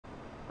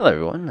Hello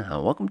everyone,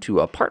 welcome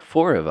to part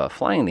 4 of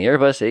flying the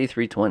Airbus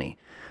A320.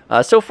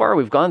 So far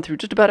we've gone through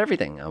just about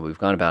everything. We've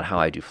gone about how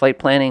I do flight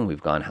planning,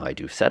 we've gone how I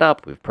do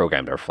setup, we've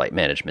programmed our flight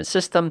management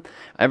system.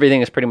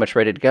 Everything is pretty much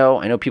ready to go.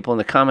 I know people in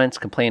the comments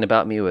complain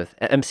about me with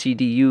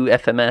MCDU,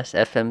 FMS,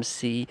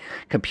 FMC,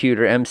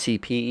 computer,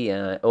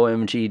 MCP,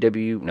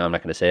 OMGW. No, I'm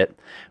not going to say it.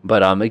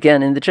 But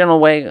again, in the general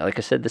way, like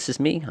I said, this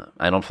is me.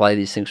 I don't fly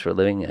these things for a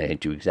living. I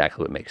do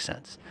exactly what makes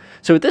sense.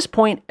 So at this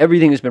point,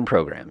 everything has been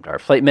programmed. Our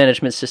flight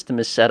management system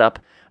is set up.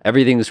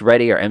 Everything's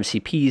ready. Our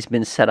MCP's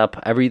been set up.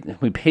 We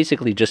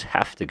basically just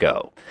have to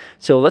go.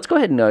 So let's go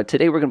ahead and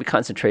today we're going to be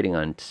concentrating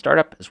on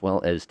startup as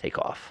well as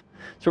takeoff.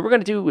 So what we're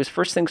going to do is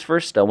first things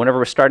first, whenever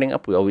we're starting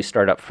up, we always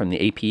start up from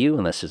the APU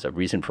unless there's a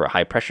reason for a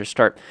high pressure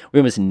start. We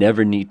almost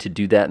never need to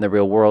do that in the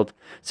real world.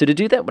 So to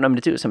do that, what I'm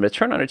going to do is I'm going to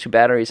turn on our 2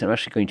 batteries. I'm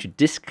actually going to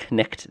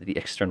disconnect the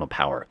external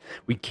power.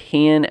 We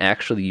can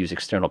actually use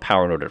external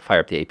power in order to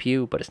fire up the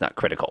APU, but it's not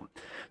critical.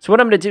 So what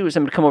I'm going to do is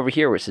I'm going to come over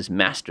here where it says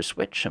master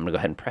switch. I'm going to go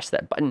ahead and press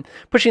that button.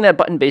 Pushing that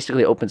button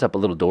basically opens up a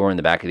little door in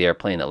the back of the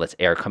airplane that lets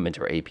air come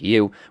into our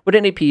APU. What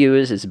an APU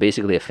is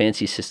basically a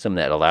fancy system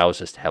that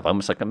allows us to have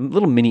almost like a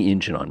little mini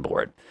engine on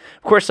board.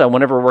 Of course,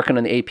 whenever we're working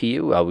on the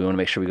APU, we want to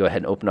make sure we go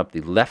ahead and open up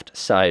the left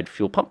side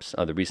fuel pumps.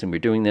 The reason we're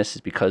doing this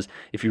is because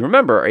if you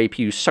remember, our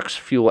APU sucks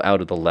fuel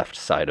out of the left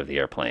side of the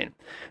airplane.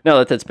 Now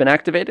that that's been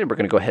activated, we're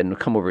going to go ahead and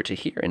come over to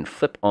here and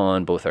flip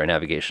on both our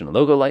navigation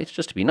logo lights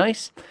just to be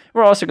nice.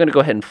 We're also going to go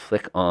ahead and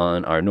flick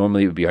on our,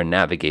 normally it would be our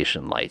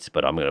navigation lights,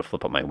 but I'm going to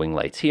flip on my wing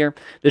lights here.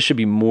 This should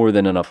be more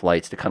than enough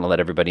lights to kind of let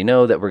everybody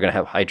know that we're going to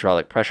have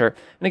hydraulic pressure.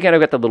 And again,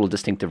 I've got the little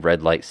distinctive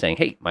red light saying,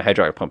 hey, my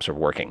hydraulic pumps are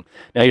working.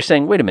 Now you're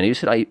saying, wait a minute, you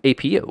said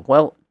APU.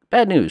 Well,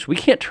 bad news. We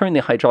can't turn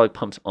the hydraulic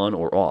pumps on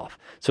or off.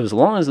 So as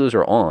long as those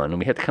are on,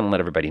 we have to kind of let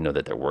everybody know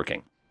that they're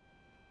working.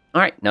 All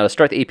right, now to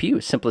start the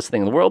APU, simplest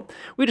thing in the world,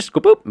 we just go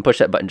boop and push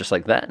that button just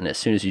like that. And as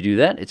soon as you do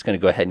that, it's going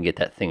to go ahead and get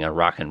that thing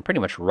rocking pretty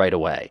much right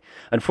away.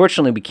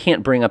 Unfortunately, we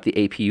can't bring up the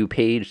APU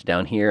page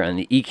down here on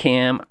the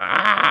ECAM,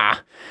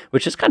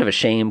 which is kind of a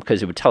shame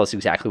because it would tell us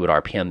exactly what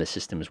RPM the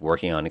system is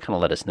working on and kind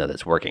of let us know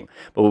that's working.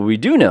 But what we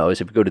do know is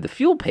if we go to the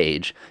fuel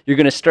page, you're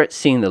going to start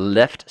seeing the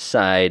left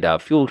side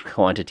fuel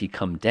quantity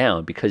come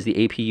down because the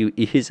APU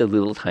is a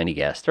little tiny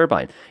gas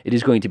turbine. It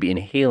is going to be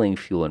inhaling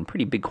fuel in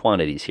pretty big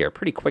quantities here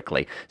pretty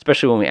quickly,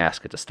 especially when we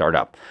ask it to start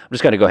up. I'm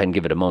just going to go ahead and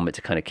give it a moment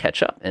to kind of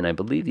catch up, and I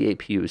believe the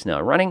APU is now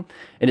running,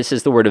 and it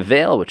says the word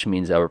avail, which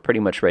means we're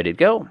pretty much ready to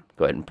go.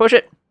 Go ahead and push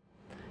it,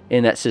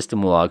 and that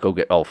system will go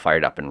get all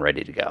fired up and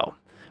ready to go.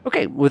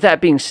 Okay, with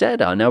that being said,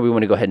 now we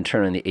want to go ahead and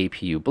turn on the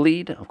APU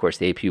bleed. Of course,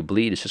 the APU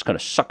bleed is just going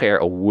to suck air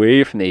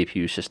away from the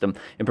APU system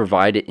and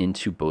provide it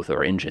into both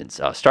our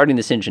engines. Starting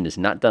this engine is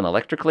not done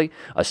electrically.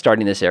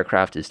 Starting this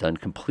aircraft is done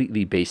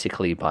completely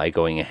basically by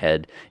going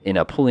ahead and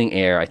pulling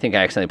air. I think I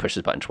accidentally pushed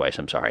this button twice.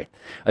 I'm sorry.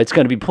 It's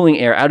going to be pulling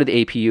air out of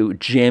the APU,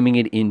 jamming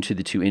it into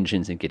the 2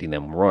 engines and getting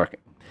them working.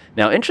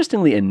 Now,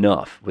 interestingly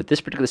enough, with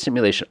this particular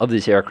simulation of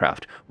this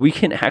aircraft, we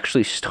can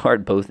actually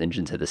start both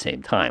engines at the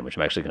same time, which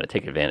I'm actually going to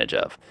take advantage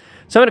of.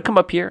 So I'm going to come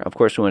up here. Of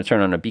course, we want to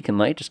turn on a beacon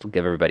light just to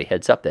give everybody a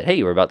heads up that,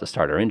 hey, we're about to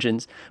start our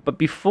engines. But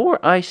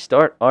before I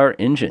start our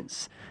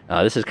engines,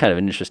 this is kind of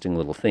an interesting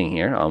little thing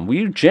here.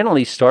 We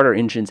generally start our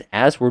engines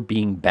as we're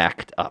being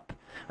backed up.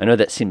 I know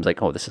that seems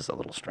like, oh, this is a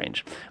little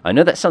strange. I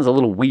know that sounds a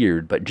little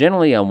weird, but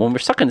generally when we're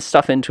sucking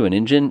stuff into an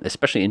engine,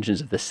 especially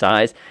engines of this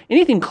size,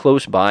 anything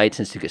close by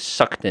tends to get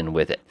sucked in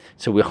with it.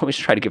 So we always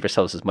try to give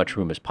ourselves as much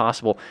room as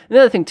possible. And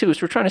the other thing, too,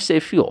 is we're trying to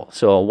save fuel.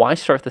 So why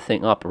start the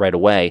thing up right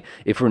away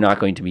if we're not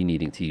going to be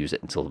needing to use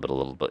it until a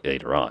little bit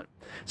later on?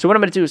 So what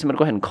I'm going to do is I'm going to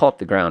go ahead and call up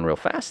the ground real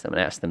fast. I'm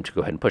going to ask them to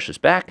go ahead and push us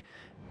back.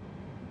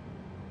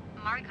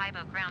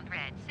 Maracaibo ground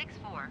red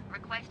 6-4,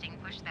 requesting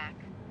pushback.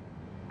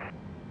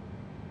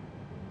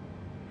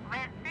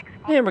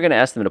 And we're going to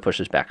ask them to push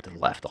us back to the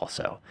left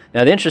also.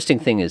 Now, the interesting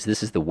thing is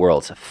this is the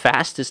world's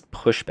fastest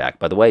pushback.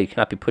 By the way, you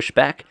cannot be pushed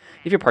back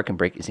if your parking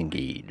brake is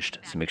engaged.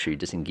 So make sure you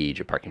disengage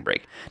your parking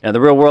brake. Now, in the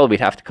real world, we'd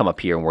have to come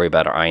up here and worry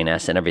about our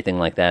INS and everything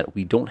like that.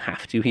 We don't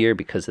have to here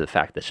because of the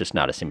fact that it's just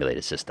not a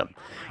simulated system.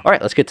 All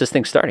right, let's get this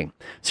thing starting.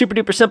 Super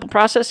duper simple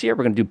process here.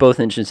 We're going to do both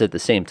engines at the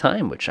same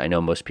time, which I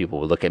know most people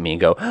will look at me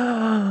and go,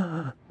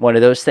 one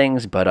of those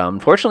things. But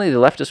unfortunately, they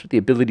left us with the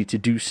ability to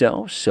do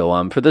so.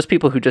 So for those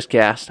people who just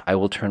gassed, I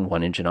will turn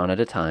one engine on at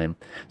a time.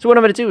 So what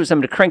I'm going to do is I'm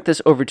going to crank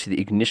this over to the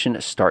ignition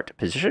start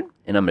position,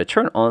 and I'm going to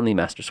turn on the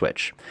master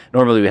switch.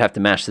 Normally we have to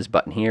mash this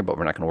button here, but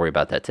we're not going to worry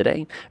about that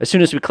today. As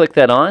soon as we click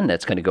that on,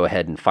 that's going to go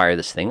ahead and fire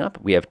this thing up.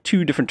 We have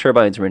 2 different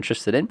turbines we're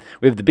interested in.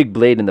 We have the big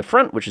blade in the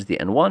front, which is the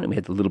N1, and we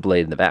have the little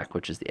blade in the back,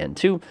 which is the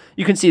N2.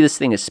 You can see this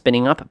thing is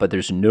spinning up, but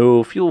there's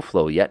no fuel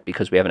flow yet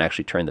because we haven't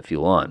actually turned the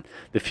fuel on.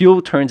 The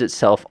fuel turns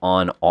itself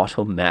on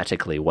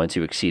automatically once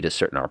you exceed a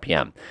certain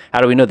RPM.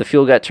 How do we know the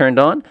fuel got turned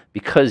on?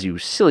 Because you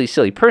silly,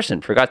 silly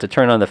person forgot to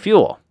turn on the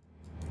fuel.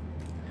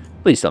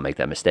 Please don't make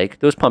that mistake.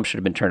 Those pumps should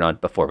have been turned on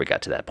before we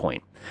got to that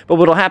point. But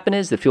what will happen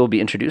is the fuel will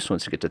be introduced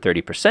once we get to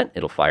 30%.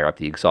 It'll fire up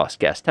the exhaust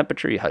gas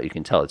temperature, how you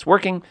can tell it's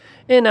working.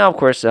 And now, of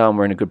course,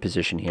 we're in a good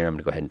position here. I'm going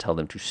to go ahead and tell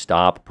them to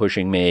stop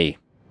pushing me.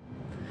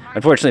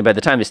 Unfortunately, by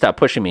the time they stop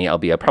pushing me, I'll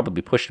be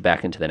probably pushed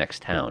back into the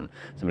next town.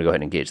 So I'm going to go ahead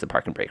and engage the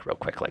park and brake real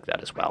quick like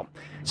that as well.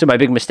 So my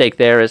big mistake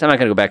there is I'm not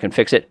going to go back and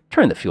fix it.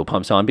 Turn the fuel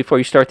pumps on before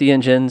you start the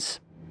engines.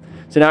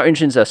 So now our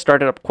engines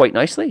started up quite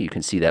nicely. You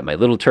can see that my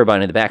little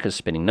turbine in the back is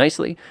spinning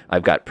nicely.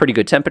 I've got pretty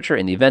good temperature.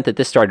 In the event that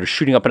this started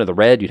shooting up into the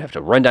red, you'd have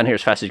to run down here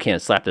as fast as you can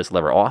and slap this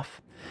lever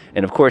off.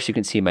 And of course, you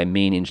can see my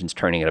main engine's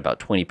turning at about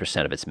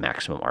 20% of its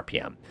maximum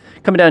RPM.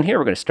 Coming down here,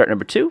 we're going to start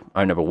number 2,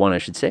 or number 1, I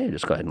should say.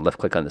 Just go ahead and left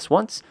click on this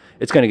once.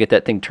 It's going to get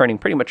that thing turning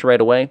pretty much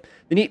right away.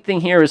 The neat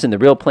thing here is in the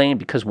real plane,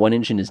 because one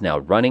engine is now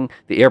running,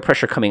 the air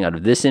pressure coming out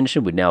of this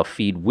engine would now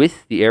feed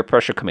with the air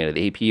pressure coming out of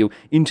the APU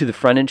into the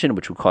front engine,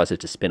 which would cause it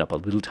to spin up a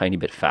little tiny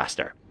bit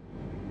faster.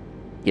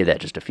 Give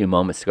that just a few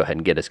moments to go ahead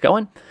and get us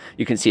going.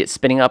 You can see it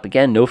spinning up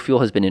again. No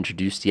fuel has been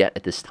introduced yet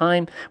at this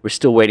time. We're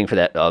still waiting for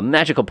that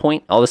magical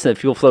point. All of a sudden, the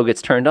fuel flow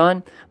gets turned on.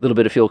 A little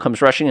bit of fuel comes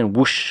rushing, and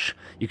whoosh.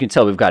 You can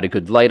tell we've got a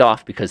good light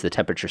off because the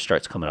temperature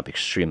starts coming up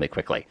extremely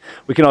quickly.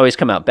 We can always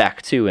come out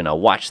back too and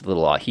watch the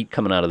little heat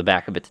coming out of the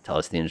back of it to tell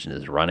us the engine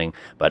is running.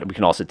 But we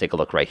can also take a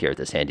look right here at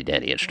this handy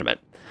dandy instrument.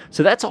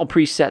 So that's all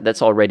preset.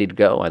 That's all ready to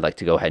go. I'd like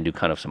to go ahead and do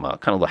kind of some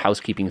little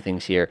housekeeping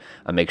things here.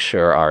 Make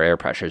sure our air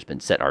pressure has been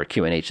set. Our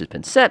QNH has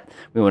been set.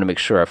 We want to make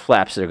sure our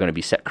flaps are going to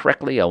be set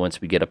correctly once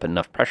we get up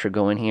enough pressure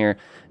going here.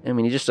 And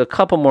we need just a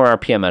couple more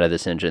RPM out of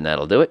this engine.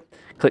 That'll do it.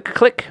 Click,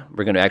 click.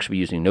 We're going to actually be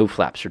using no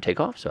flaps for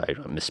takeoff, so I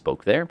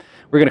misspoke there.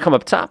 We're going to come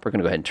up top. We're going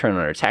to go ahead and turn on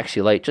our taxi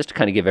light just to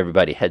kind of give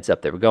everybody a heads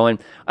up that we're going.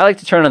 I like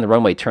to turn on the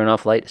runway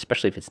turn-off light,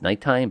 especially if it's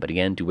nighttime, but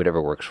again, do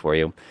whatever works for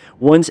you.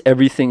 Once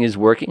everything is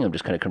working, I'm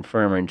just going to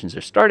confirm our engines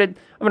are started.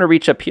 I'm going to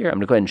reach up here. I'm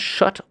going to go ahead and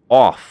shut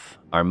off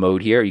our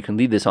mode here. You can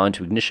leave this on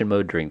to ignition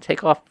mode during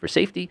takeoff for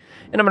safety.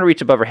 And I'm going to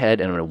reach above our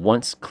head, and I'm going to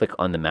once click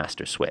on the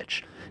master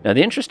switch. Now,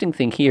 the interesting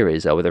thing here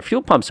is with our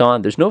fuel pumps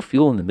on, there's no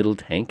fuel in the middle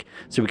tank,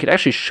 so we could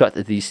actually shut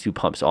these 2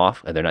 pumps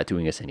off, and they're not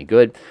doing us any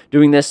good.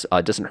 Doing this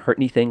doesn't hurt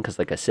anything, because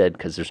like I said,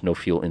 because there's no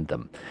fuel in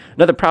them.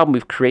 Another problem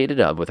we've created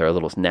with our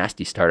little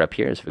nasty startup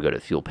here, is if we go to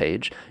the fuel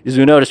page, is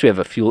we notice we have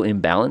a fuel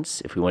imbalance.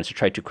 If we wanted to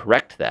try to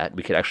correct that,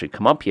 we could actually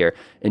come up here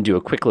and do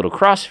a quick little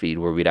crossfeed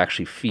where we'd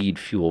actually feed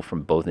fuel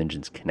from both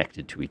engines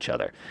connected to each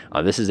other.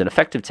 This is an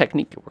effective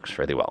technique. It works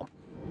fairly well.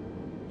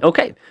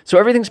 Okay, so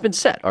everything's been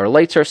set. Our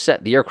lights are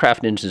set. The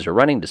aircraft engines are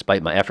running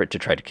despite my effort to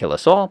try to kill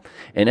us all.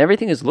 And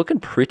everything is looking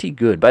pretty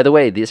good. By the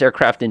way, these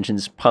aircraft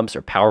engines pumps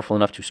are powerful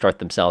enough to start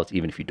themselves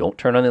even if you don't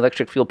turn on the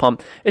electric fuel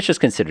pump. It's just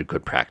considered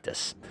good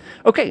practice.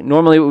 Okay,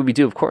 normally what we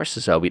do, of course,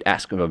 is we'd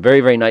ask them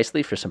very, very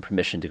nicely for some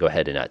permission to go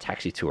ahead and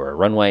taxi to our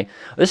runway.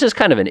 This is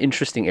kind of an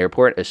interesting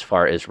airport as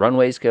far as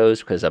runways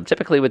goes, because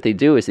typically what they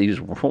do is they use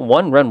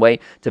one runway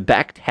to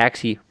back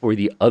taxi for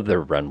the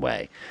other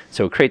runway.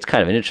 So it creates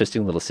kind of an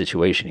interesting little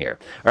situation here.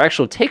 Our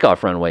actual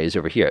takeoff runway is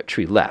over here at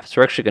tree left.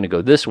 So we're actually going to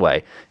go this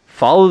way,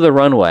 follow the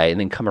runway, and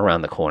then come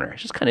around the corner.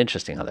 It's just kind of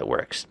interesting how that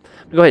works.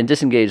 We'll go ahead and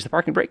disengage the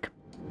parking brake.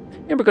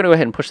 And we're going to go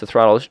ahead and push the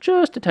throttles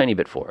just a tiny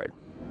bit forward.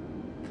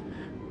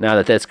 Now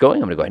that that's going,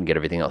 I'm going to go ahead and get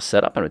everything else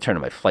set up. I'm going to turn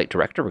on my flight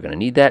director. We're going to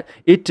need that.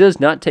 It does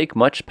not take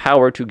much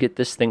power to get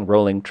this thing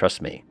rolling,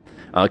 trust me.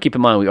 Keep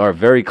in mind, we are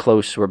very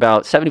close. We're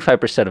about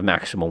 75% of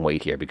maximum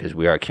weight here because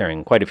we are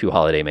carrying quite a few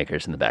holiday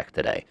makers in the back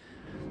today.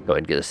 Go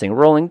ahead and get this thing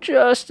rolling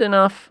just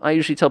enough. I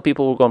usually tell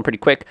people we're going pretty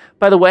quick.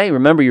 By the way,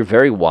 remember you're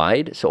very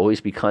wide, so always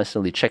be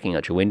constantly checking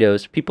out your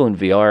windows. People in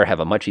VR have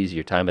a much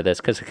easier time with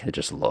this because they can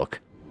just look.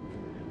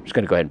 I'm just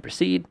going to go ahead and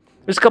proceed.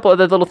 There's a couple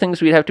other little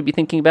things we'd have to be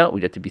thinking about.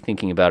 We'd have to be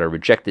thinking about our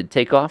rejected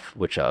takeoff,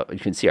 which you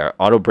can see our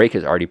auto brake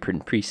is already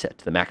preset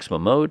to the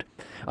maximum mode.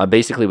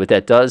 Basically what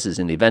that does is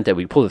in the event that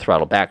we pull the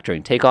throttle back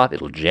during takeoff,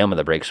 it'll jam on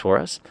the brakes for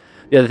us.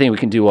 The other thing we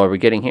can do while we're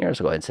getting here is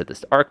go ahead and set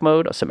this to arc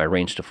mode. I'll set my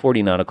range to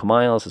 40 nautical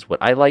miles is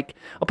what I like.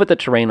 I'll put the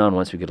terrain on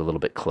once we get a little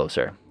bit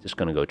closer. Just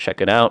going to go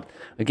check it out.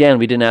 Again,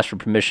 we didn't ask for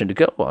permission to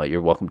go.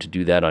 You're welcome to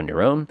do that on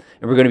your own.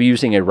 And we're going to be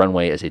using a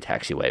runway as a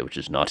taxiway, which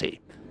is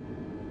naughty.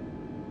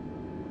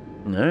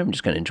 All right, I'm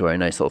just going to enjoy a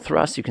nice little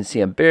thrust. You can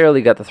see I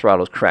barely got the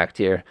throttles cracked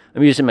here.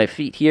 I'm using my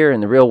feet here.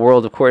 In the real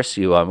world, of course,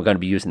 we're going to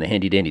be using the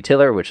handy-dandy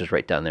tiller, which is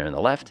right down there on the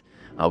left.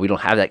 We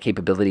don't have that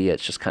capability.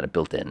 It's just kind of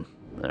built in.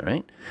 All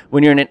right.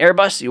 When you're in an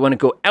Airbus, you want to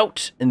go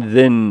out and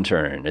then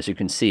turn. As you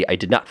can see, I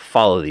did not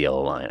follow the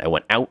yellow line. I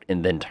went out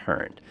and then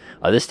turned.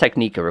 This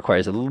technique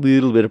requires a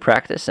little bit of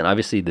practice, and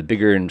obviously the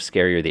bigger and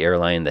scarier the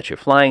airline that you're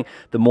flying,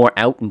 the more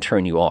out and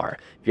turn you are.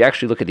 If you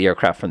actually look at the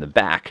aircraft from the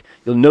back,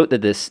 you'll note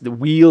that the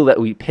wheel that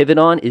we pivot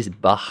on is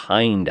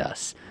behind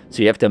us.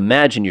 So you have to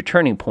imagine your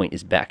turning point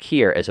is back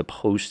here as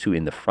opposed to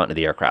in the front of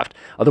the aircraft.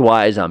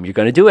 Otherwise, you're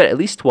going to do it at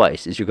least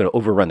twice, is you're going to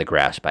overrun the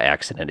grass by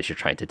accident as you're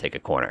trying to take a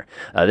corner.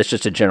 That's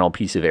just a general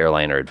piece of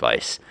airliner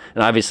advice.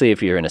 And obviously,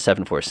 if you're in a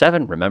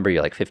 747, remember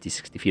you're like 50,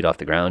 60 feet off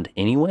the ground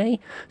anyway.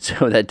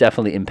 So that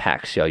definitely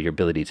impacts your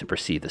ability to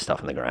perceive the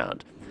stuff on the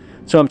ground.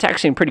 So I'm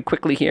taxiing pretty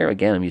quickly here.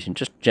 Again, I'm using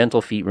just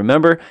gentle feet.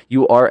 Remember,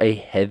 you are a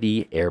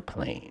heavy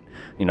airplane.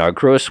 Our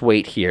gross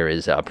weight here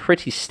is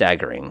pretty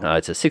staggering.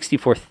 It's a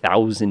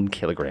 64,000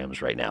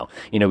 kilograms right now.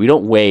 We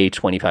don't weigh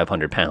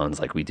 2,500 pounds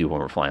like we do when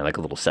we're flying like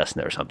a little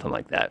Cessna or something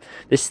like that.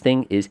 This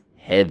thing is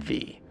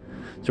heavy.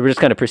 So we're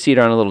just going to proceed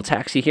on a little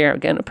taxi here.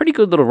 Again, a pretty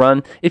good little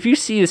run. If you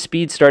see the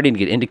speed starting to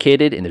get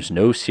indicated and there's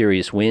no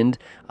serious wind,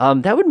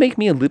 that would make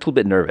me a little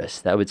bit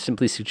nervous. That would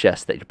simply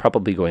suggest that you're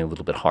probably going a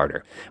little bit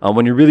harder.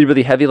 When you're really,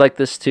 really heavy like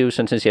this too,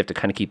 sometimes you have to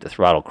kind of keep the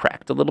throttle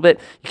cracked a little bit.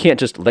 You can't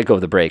just let go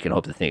of the brake and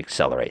hope the thing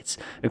accelerates.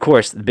 Of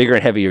course, the bigger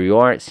and heavier you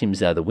are, it seems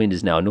the wind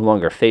is now no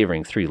longer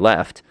favoring 3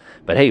 left.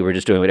 But hey, we're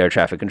just doing what air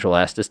traffic control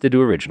asked us to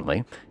do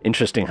originally.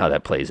 Interesting how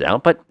that plays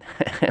out, but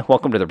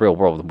welcome to the real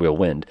world with real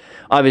wind.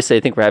 Obviously, I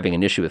think we're having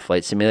an issue with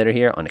Flight Simulator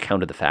here on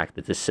account of the fact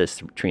that this says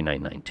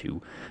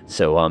 3992.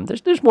 So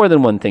there's more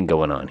than one thing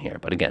going on here.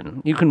 But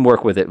again, you can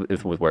work with it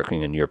with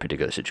working in your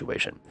particular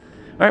situation.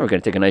 All right, we're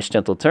going to take a nice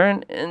gentle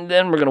turn, and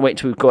then we're going to wait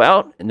till we go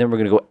out, and then we're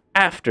going to go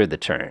after the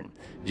turn.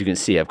 As you can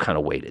see, I've kind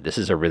of waited. This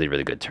is a really,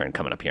 really good turn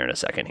coming up here in a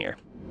second here.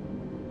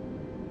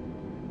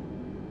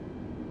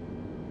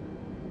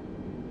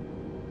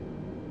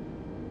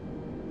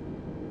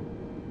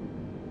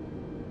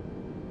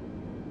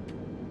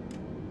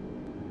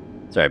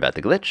 Sorry about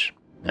the glitch.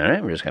 All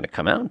right, we're just going to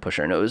come out and push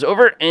our nose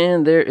over,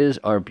 and there is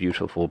our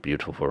beautiful,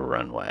 beautiful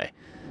runway.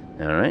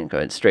 All right, go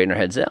ahead and straighten our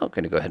heads out.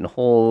 Going to go ahead and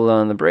hold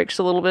on the brakes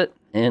a little bit,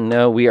 and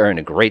we are in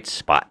a great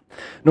spot.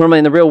 Normally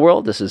in the real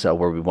world, this is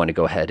where we want to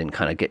go ahead and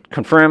kind of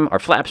confirm our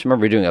flaps.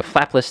 Remember, we're doing a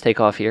flapless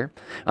takeoff here.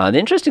 The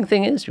interesting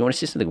thing is, if you want to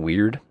see something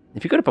weird,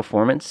 if you go to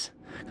performance,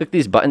 click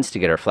these buttons to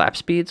get our flap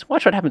speeds.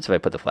 Watch what happens if I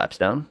put the flaps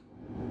down.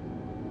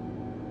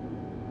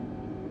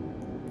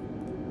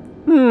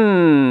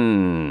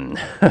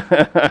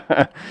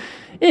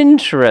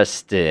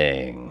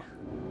 Interesting.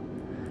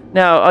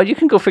 Now, you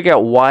can go figure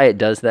out why it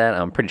does that.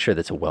 I'm pretty sure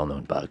that's a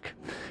well-known bug.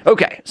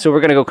 Okay, so we're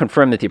going to go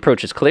confirm that the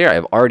approach is clear.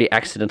 I've already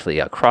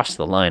accidentally crossed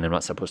the line. I'm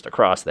not supposed to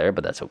cross there,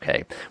 but that's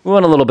okay. We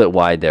went a little bit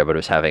wide there, but it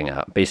was having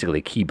basically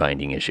a key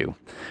binding issue.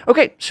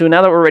 Okay, so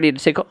now that we're ready to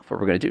take off,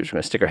 what we're going to do is we're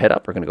going to stick our head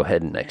up. We're going to go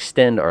ahead and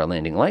extend our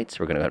landing lights.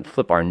 We're going to go ahead and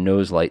flip our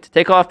nose light to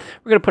take off.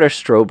 We're going to put our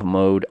strobe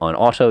mode on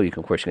auto. Of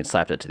course, you can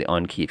slap that to the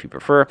on key if you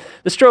prefer.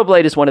 The strobe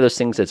light is one of those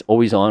things that's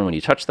always on when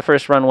you touch the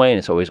first runway, and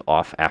it's always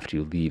off after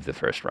you leave the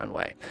first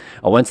runway.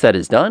 Once that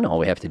is done, all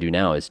we have to do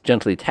now is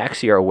gently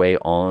taxi our way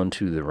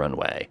onto the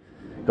runway.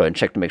 Go ahead and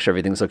check to make sure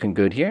everything's looking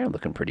good here.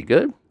 Looking pretty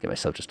good. Give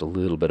myself just a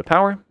little bit of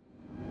power.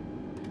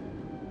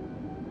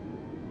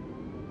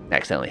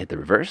 Accidentally hit the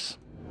reverse.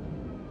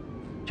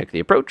 Check the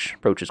approach.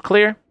 Approach is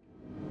clear.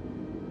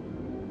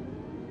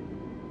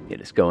 Get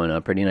us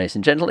going pretty nice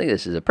and gently.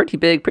 This is a pretty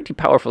big, pretty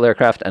powerful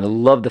aircraft, and I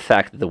love the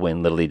fact that the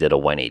wind literally did a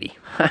 180.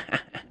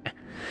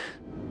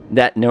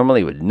 That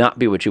normally would not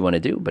be what you want to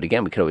do, but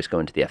again, we could always go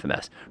into the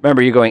FMS.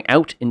 Remember, you're going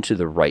out into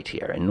the right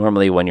here, and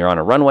normally when you're on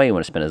a runway, you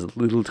want to spend as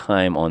little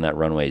time on that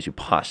runway as you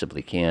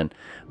possibly can,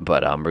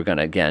 but we're going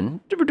to,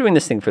 again, we're doing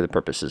this thing for the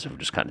purposes of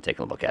just kind of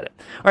taking a look at it.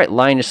 All right,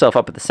 line yourself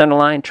up at the center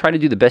line. Try to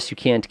do the best you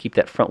can to keep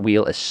that front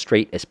wheel as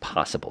straight as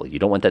possible. You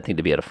don't want that thing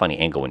to be at a funny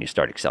angle when you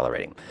start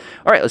accelerating.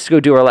 All right, let's go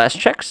do our last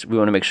checks. We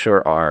want to make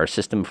sure our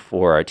system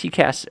for our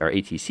TCAS, our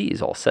ATC,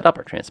 is all set up,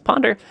 our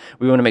transponder.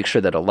 We want to make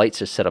sure that our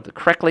lights are set up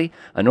correctly.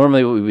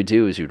 Normally what we would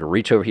do is we would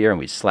reach over here and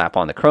we'd slap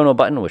on the chrono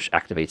button, which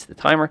activates the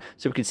timer,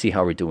 so we can see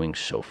how we're doing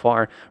so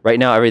far. Right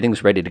now,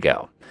 everything's ready to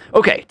go.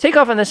 Okay,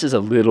 takeoff on this is a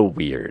little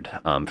weird.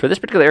 For this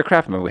particular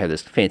aircraft, remember we have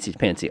this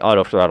fancy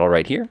auto throttle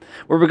right here.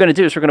 What we're going to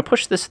do is we're going to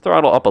push this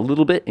throttle up a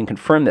little bit and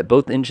confirm that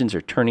both engines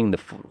are turning the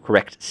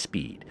correct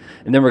speed.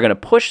 And then we're going to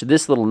push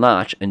this little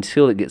notch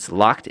until it gets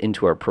locked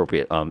into our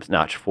appropriate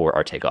notch for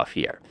our takeoff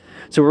here.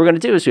 So what we're going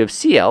to do is we have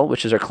CL,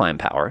 which is our climb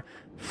power.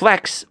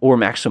 Flex, or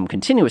maximum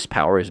continuous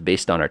power, is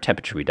based on our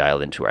temperature we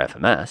dialed into our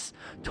FMS.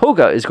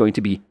 Toga is going to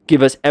be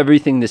give us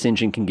everything this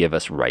engine can give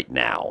us right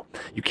now.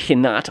 You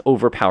cannot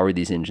overpower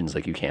these engines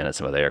like you can on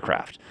some other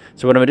aircraft.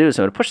 So what I'm going to do is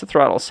I'm going to push the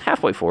throttles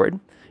halfway forward,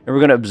 and we're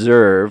going to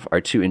observe our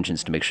two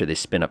engines to make sure they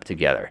spin up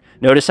together.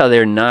 Notice how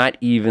they're not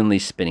evenly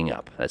spinning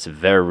up. That's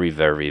very,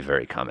 very,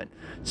 very common.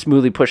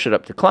 Smoothly push it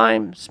up to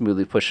climb,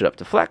 smoothly push it up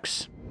to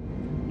flex.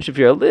 You should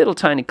feel a little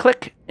tiny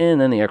click,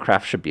 and then the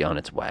aircraft should be on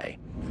its way.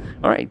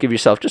 All right, give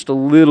yourself just a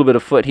little bit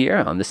of foot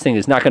here. This thing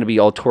is not going to be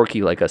all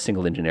torquey like a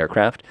single-engine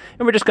aircraft,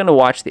 and we're just going to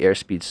watch the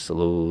airspeed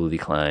slowly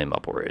climb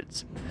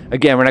upwards.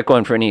 Again, we're not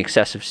going for any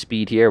excessive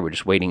speed here. We're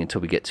just waiting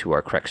until we get to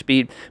our correct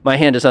speed. My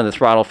hand is on the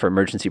throttle for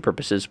emergency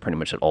purposes pretty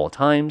much at all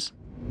times.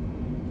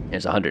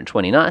 There's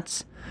 120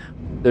 knots.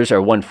 There's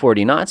our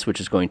 140 knots,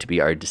 which is going to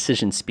be our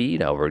decision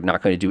speed. We're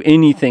not going to do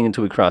anything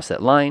until we cross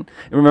that line.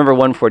 And remember,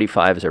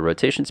 145 is our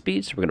rotation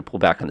speed, so we're going to pull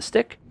back on the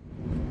stick,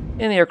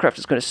 and the aircraft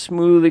is going to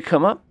smoothly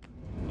come up.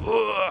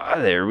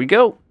 There we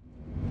go.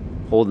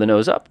 Hold the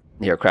nose up.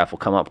 The aircraft will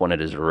come up when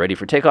it is ready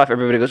for takeoff.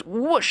 Everybody goes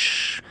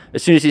whoosh.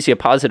 As soon as you see a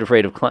positive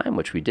rate of climb,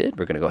 which we did,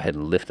 we're going to go ahead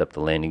and lift up the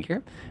landing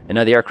gear. And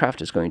now the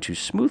aircraft is going to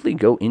smoothly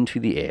go into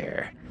the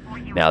air.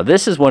 Now,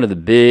 this is one of the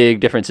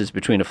big differences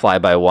between a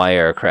fly-by-wire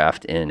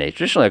aircraft and a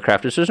traditional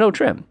aircraft is there's no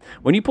trim.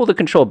 When you pull the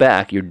control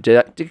back, you're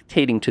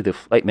dictating to the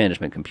flight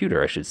management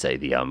computer, I should say,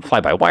 the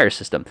fly-by-wire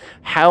system,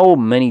 how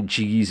many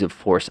G's of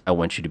force I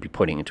want you to be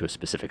putting into a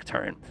specific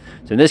turn.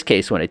 So in this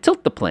case, when I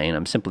tilt the plane,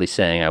 I'm simply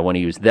saying I want to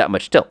use that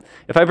much tilt.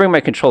 If I bring my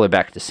controller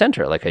back to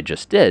center, like I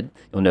just did,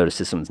 you'll notice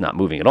this one's not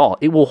moving at all.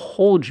 It will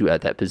hold you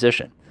at that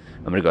position.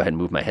 I'm going to go ahead and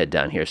move my head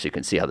down here so you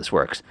can see how this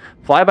works.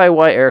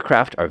 Fly-by-wire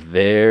aircraft are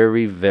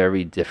very,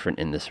 very different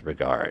in this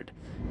regard.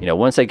 You know,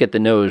 once I get the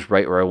nose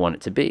right where I want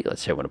it to be,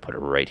 let's say I want to put it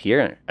right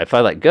here. If I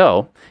let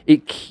go,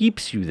 it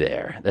keeps you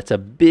there. That's a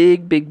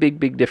big, big, big,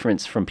 big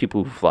difference from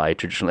people who fly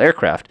traditional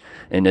aircraft,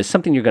 and it's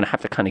something you're going to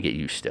have to kind of get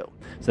used to.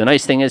 So the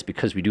nice thing is,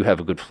 because we do have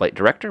a good flight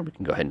director, we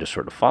can go ahead and just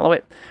sort of follow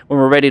it. When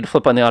we're ready to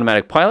flip on the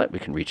automatic pilot, we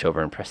can reach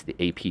over and press the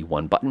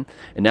AP1 button,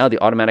 and now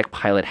the automatic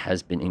pilot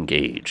has been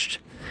engaged.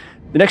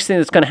 The next thing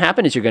that's going to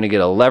happen is you're going to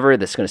get a lever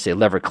that's going to say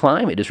lever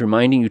climb. It is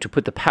reminding you to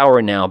put the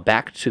power now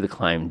back to the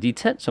climb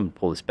detent. So I'm going to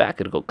pull this back.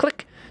 It'll go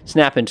click,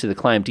 snap into the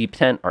climb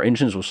detent. Our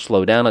engines will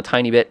slow down a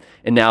tiny bit.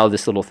 And now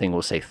this little thing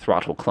will say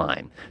throttle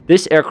climb.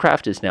 This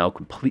aircraft is now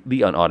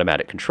completely on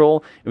automatic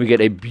control. And we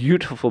get a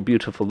beautiful,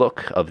 beautiful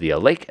look of the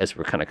lake as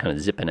we're kind of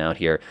zipping out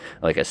here.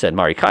 Like I said,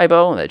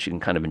 Maracaibo, that you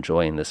can kind of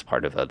enjoy in this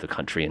part of the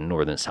country in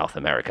northern South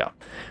America.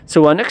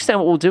 So next time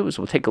what we'll do is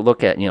we'll take a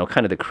look at,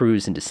 kind of the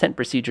cruise and descent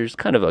procedures,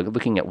 kind of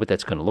looking at what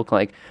that's going to look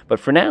like. But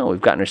for now,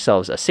 we've gotten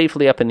ourselves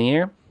safely up in the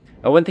air.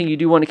 One thing you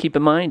do want to keep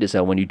in mind is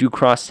when you do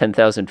cross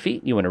 10,000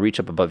 feet, you want to reach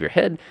up above your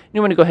head. And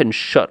you want to go ahead and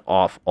shut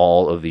off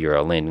all of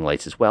your landing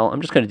lights as well.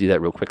 I'm just going to do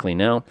that real quickly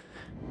now.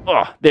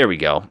 Oh, there we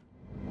go.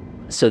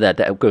 So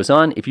that goes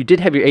on. If you did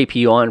have your AP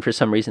on for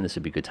some reason, this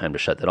would be a good time to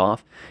shut that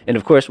off. And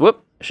of course,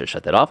 whoop, I should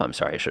shut that off. I'm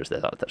sorry, I should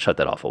have shut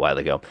that off a while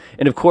ago.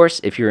 And of course,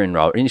 if you're in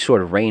any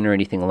sort of rain or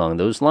anything along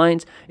those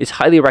lines, it's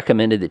highly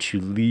recommended that you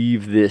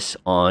leave this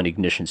on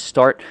ignition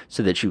start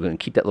so that you can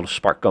keep that little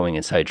spark going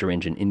inside your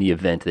engine in the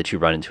event that you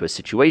run into a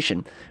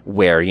situation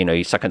where,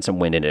 you suck on some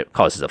wind and it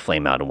causes a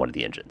flame out in one of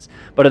the engines.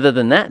 But other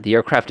than that, the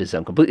aircraft is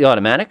completely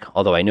automatic,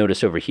 although I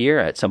noticed over here,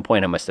 at some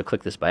point I must have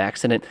clicked this by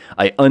accident,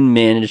 I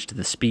unmanaged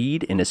the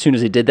speed, and as soon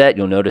as I did that,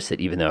 you'll notice that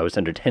even though I was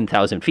under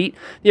 10,000 feet,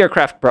 the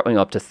aircraft brought me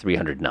up to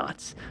 300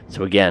 knots.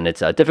 So again,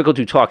 it's difficult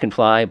to talk and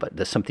fly, but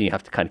that's something you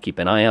have to kind of keep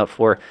an eye out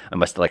for. I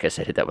must have, like I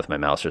said, hit that with my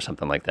mouse or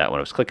something like that when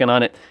I was clicking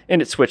on it,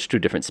 and it switched to a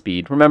different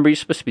speed. Remember, you're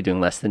supposed to be doing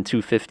less than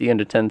 250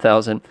 under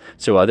 10,000.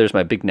 So there's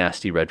my big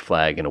nasty red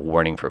flag and a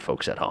warning for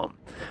folks at home.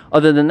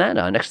 Other than that,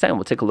 next time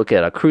we'll take a look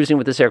at cruising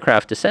with this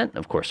aircraft descent, and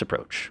of course,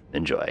 approach.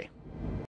 Enjoy.